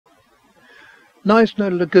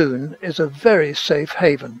Knysna Lagoon is a very safe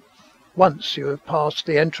haven once you have passed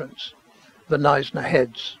the entrance, the Knysna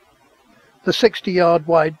Heads. The 60-yard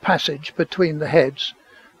wide passage between the heads,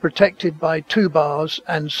 protected by 2 bars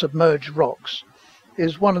and submerged rocks,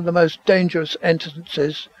 is one of the most dangerous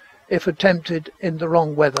entrances if attempted in the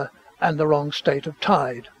wrong weather and the wrong state of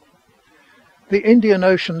tide. The Indian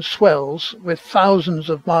Ocean swells, with thousands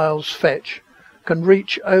of miles fetch, can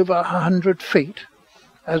reach over 100 feet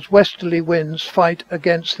as westerly winds fight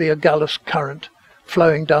against the Agulhas current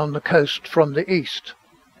flowing down the coast from the east.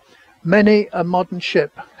 Many a modern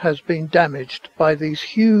ship has been damaged by these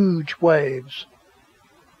huge waves.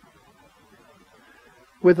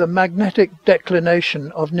 With a magnetic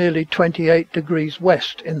declination of nearly 28 degrees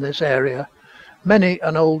west in this area, many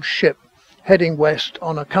an old ship heading west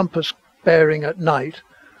on a compass bearing at night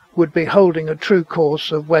would be holding a true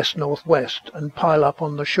course of west-northwest and pile up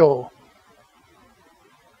on the shore.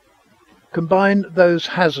 Combine those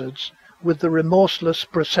hazards with the remorseless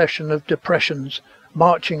procession of depressions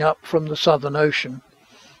marching up from the Southern Ocean,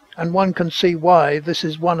 and one can see why this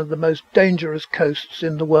is one of the most dangerous coasts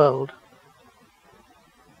in the world.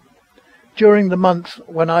 During the month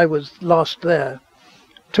when I was last there,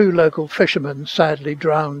 2 local fishermen sadly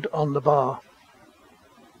drowned on the bar.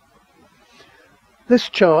 This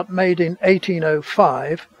chart, made in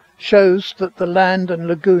 1805, shows that the land and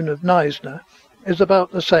lagoon of Knysna is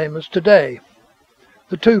about the same as today.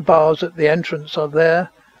 The 2 bars at the entrance are there,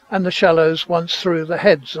 and the shallows once through the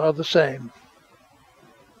heads are the same.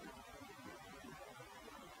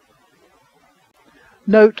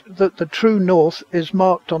 Note that the true north is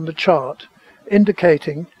marked on the chart,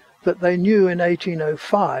 indicating that they knew in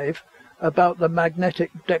 1805 about the magnetic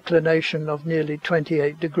declination of nearly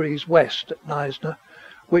 28 degrees west at Knysna,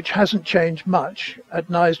 which hasn't changed much at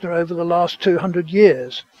Knysna over the last 200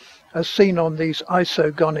 years, as seen on these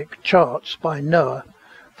isogonic charts by NOAA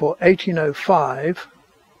for 1805,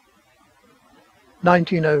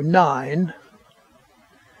 1909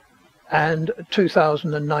 and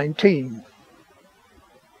 2019.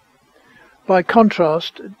 By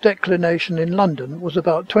contrast, declination in London was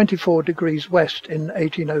about 24 degrees west in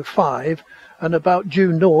 1805 and about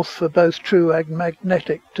due north for both true and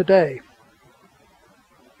magnetic today.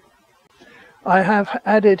 I have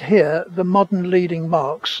added here the modern leading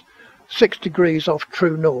marks 6 degrees off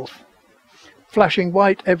true north, flashing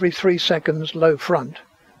white every 3 seconds low front,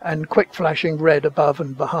 and quick flashing red above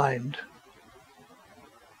and behind.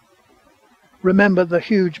 Remember the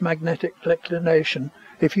huge magnetic declination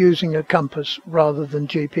if using a compass rather than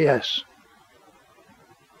GPS.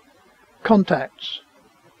 Contacts.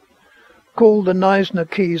 Call the Knysna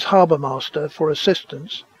Quays Harbour Master for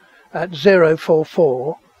assistance at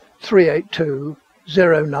 044 382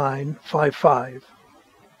 0955.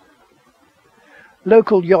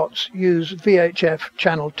 Local yachts use VHF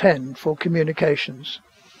Channel 10 for communications,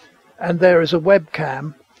 and there is a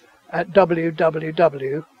webcam at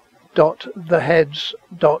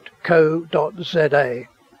www.theheads.co.za.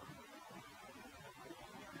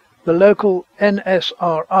 The local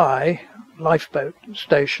NSRI lifeboat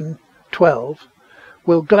station 12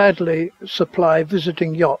 will gladly supply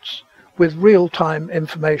visiting yachts with real-time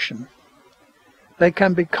information. They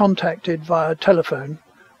can be contacted via telephone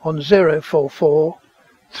on 044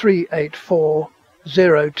 384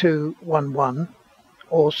 0211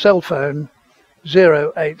 or cell phone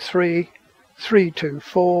 083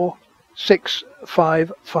 324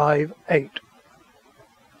 6558.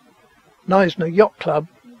 Knysna Yacht Club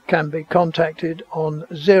can be contacted on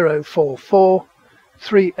 044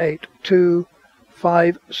 382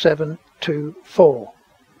 5724.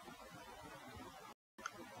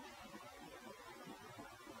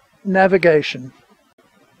 Navigation.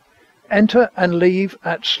 Enter and leave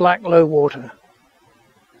at slack low water.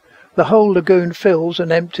 The whole lagoon fills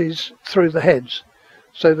and empties through the heads,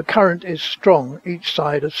 so the current is strong each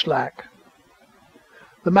side of slack.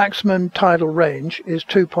 The maximum tidal range is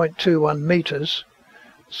 2.21 metres,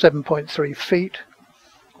 7.3 feet,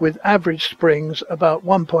 with average springs about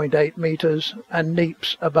 1.8 metres and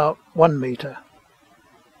neaps about 1 metre.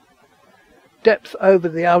 Depth over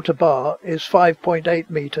the outer bar is 5.8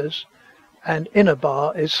 metres and inner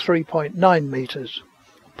bar is 3.9 metres,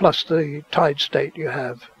 plus the tide state you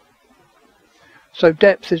have. So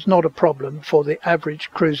depth is not a problem for the average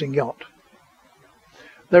cruising yacht.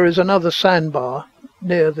 There is another sandbar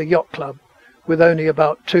near the yacht club with only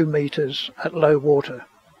about 2 metres at low water,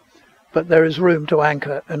 but there is room to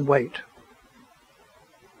anchor and wait.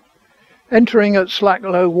 Entering at slack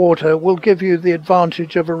low water will give you the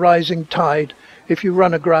advantage of a rising tide if you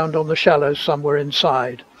run aground on the shallows somewhere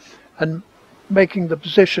inside, and making the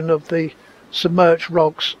position of the submerged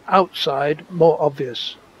rocks outside more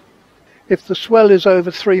obvious. If the swell is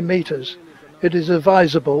over 3 meters, it is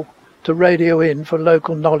advisable to radio in for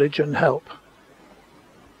local knowledge and help.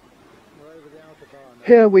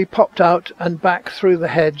 Here we popped out and back through the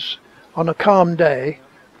heads on a calm day,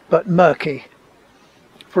 but murky,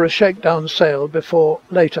 for a shakedown sail before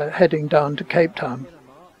later heading down to Cape Town.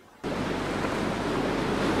 And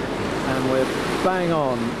we're bang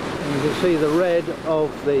on. And you can see the red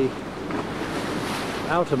of the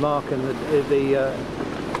outer mark and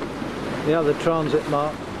the other transit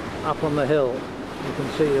mark up on the hill. You can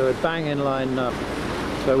see we're bang in line now.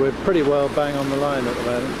 So we're pretty well bang on the line at the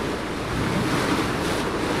moment.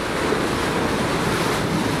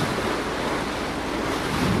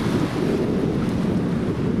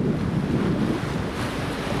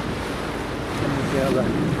 There's the other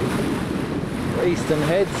eastern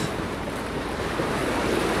heads.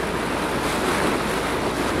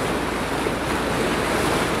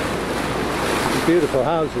 Beautiful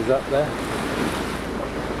houses up there.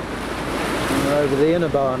 And we're over the inner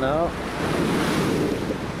bar now.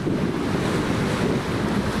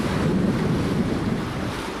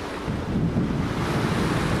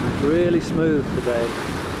 It's really smooth today.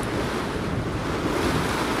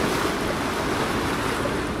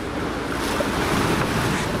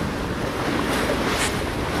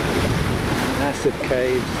 Massive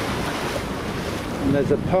caves. And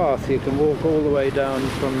there's a path you can walk all the way down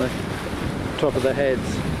from the top of the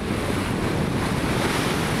heads.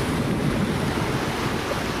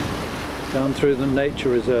 Down through the nature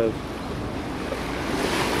reserve.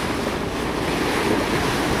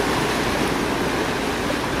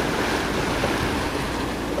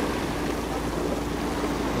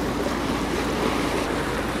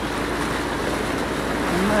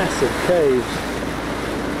 Massive caves.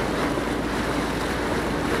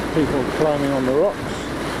 People climbing on the rocks.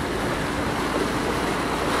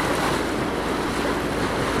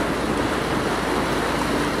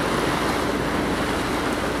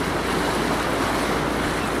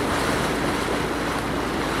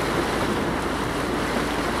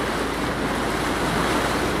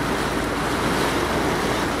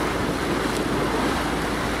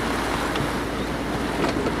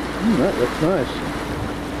 That looks nice.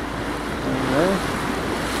 And there.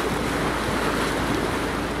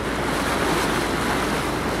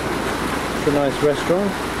 It's a nice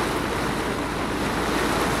restaurant.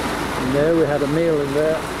 And there we had a meal in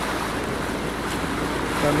there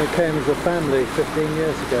when we came as a family 15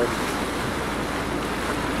 years ago.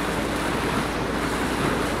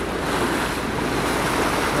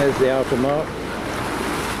 There's the outer mark.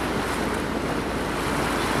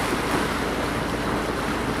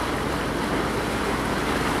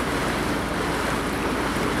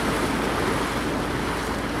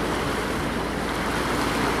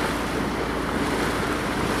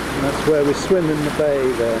 That's where we swim in the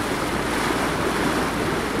bay there,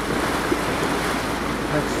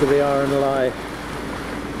 next to the RSA,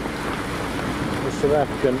 the South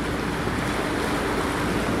African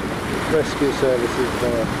rescue services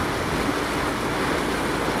there.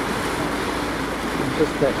 And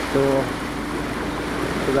just next door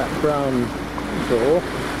to that brown door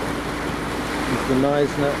is the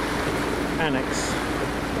Knysna Annex,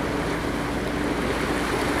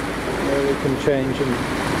 where we can change and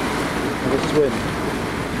have a swim.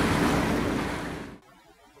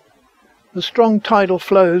 The strong tidal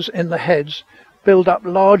flows in the heads build up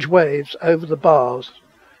large waves over the bars,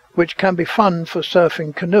 which can be fun for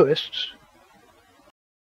surfing canoeists,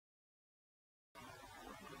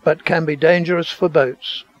 but can be dangerous for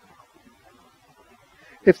boats.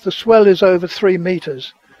 If the swell is over 3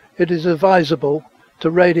 meters, it is advisable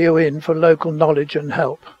to radio in for local knowledge and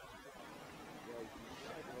help.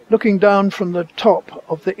 Looking down from the top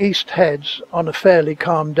of the east heads on a fairly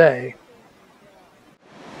calm day,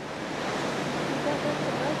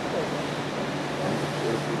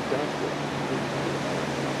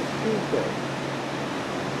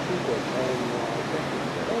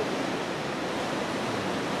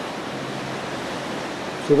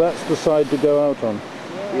 so that's the side to go out on?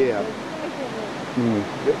 Yeah.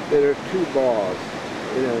 There are 2 bars,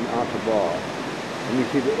 an outer bar. And you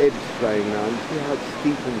see the edge flowing now, and you see how it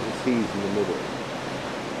steepens the seas in the middle.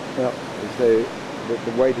 Yeah. And so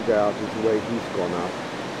the way to go out is the way he's gone out.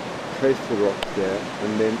 Trace the rocks there,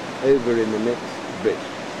 and then over in the next bit,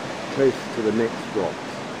 close to the next rocks,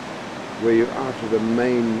 where you're out of the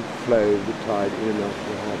main flow of the tide in and out of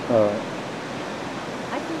the harbour. All right.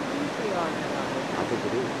 I think we are. I think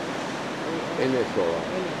it is. And it's all right.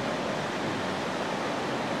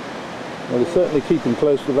 Well, we certainly keep him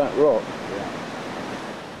close to that rock.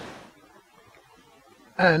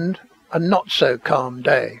 and a not so calm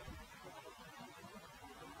day.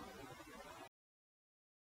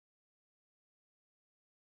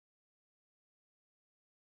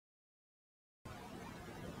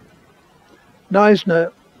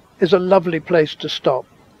 Knysna is a lovely place to stop.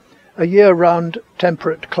 A year-round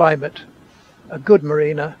temperate climate, a good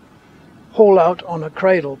marina, haul out on a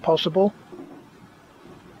cradle possible,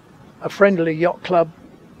 a friendly yacht club,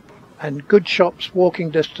 and good shops walking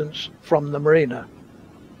distance from the marina.